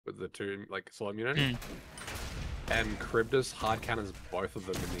with the two like slow immunity. And Cryptus hard cannons both of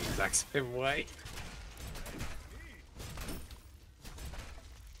them in the exact same way.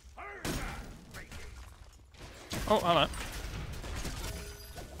 Oh, hello.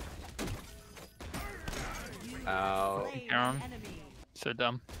 Ow. So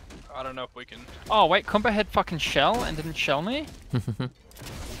dumb. I don't know if we can. Oh wait, Kumba had fucking shell and didn't shell me?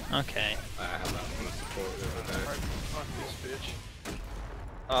 Okay. I have that for support the other day. Fuck this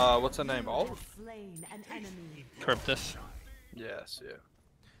bitch. What's her name? Ult? Cryptus. Yes, yeah.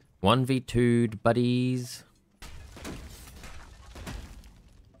 1v2'd buddies.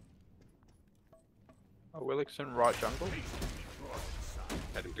 Oh, Willickson, right jungle.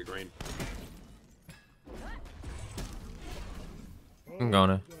 Heading to green. I'm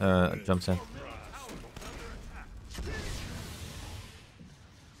going to jumps in.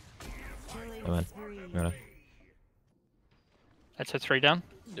 Come on. Gonna. That's a 3 down.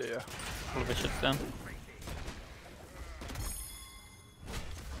 Yeah, yeah. All of his shit's down.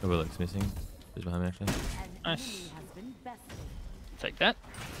 The Willock's missing. He's behind me actually. Nice. Take that.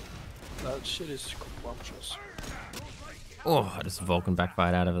 That shit is scrumptious. Oh, I just Vulcan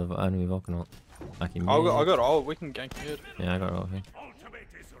backfired out of the enemy Vulcan ult. Lucky me. I got ult, we can gank mid. Yeah, I got ult here.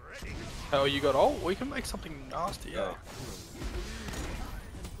 Oh, you got ult? We can make something nasty, yeah.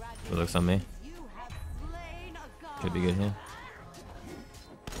 Willock's on me. Could be good here.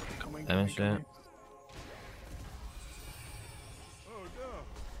 Damage that.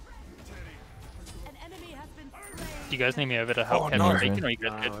 Do you guys need me over to help Oh, him no. or Beacon, or you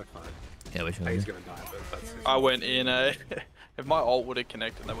guys good? No, we're fine. Yeah, we should. He's gonna die, but that's it. I went in a... if my ult would have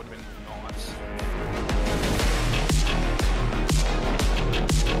connected, that would have been nice.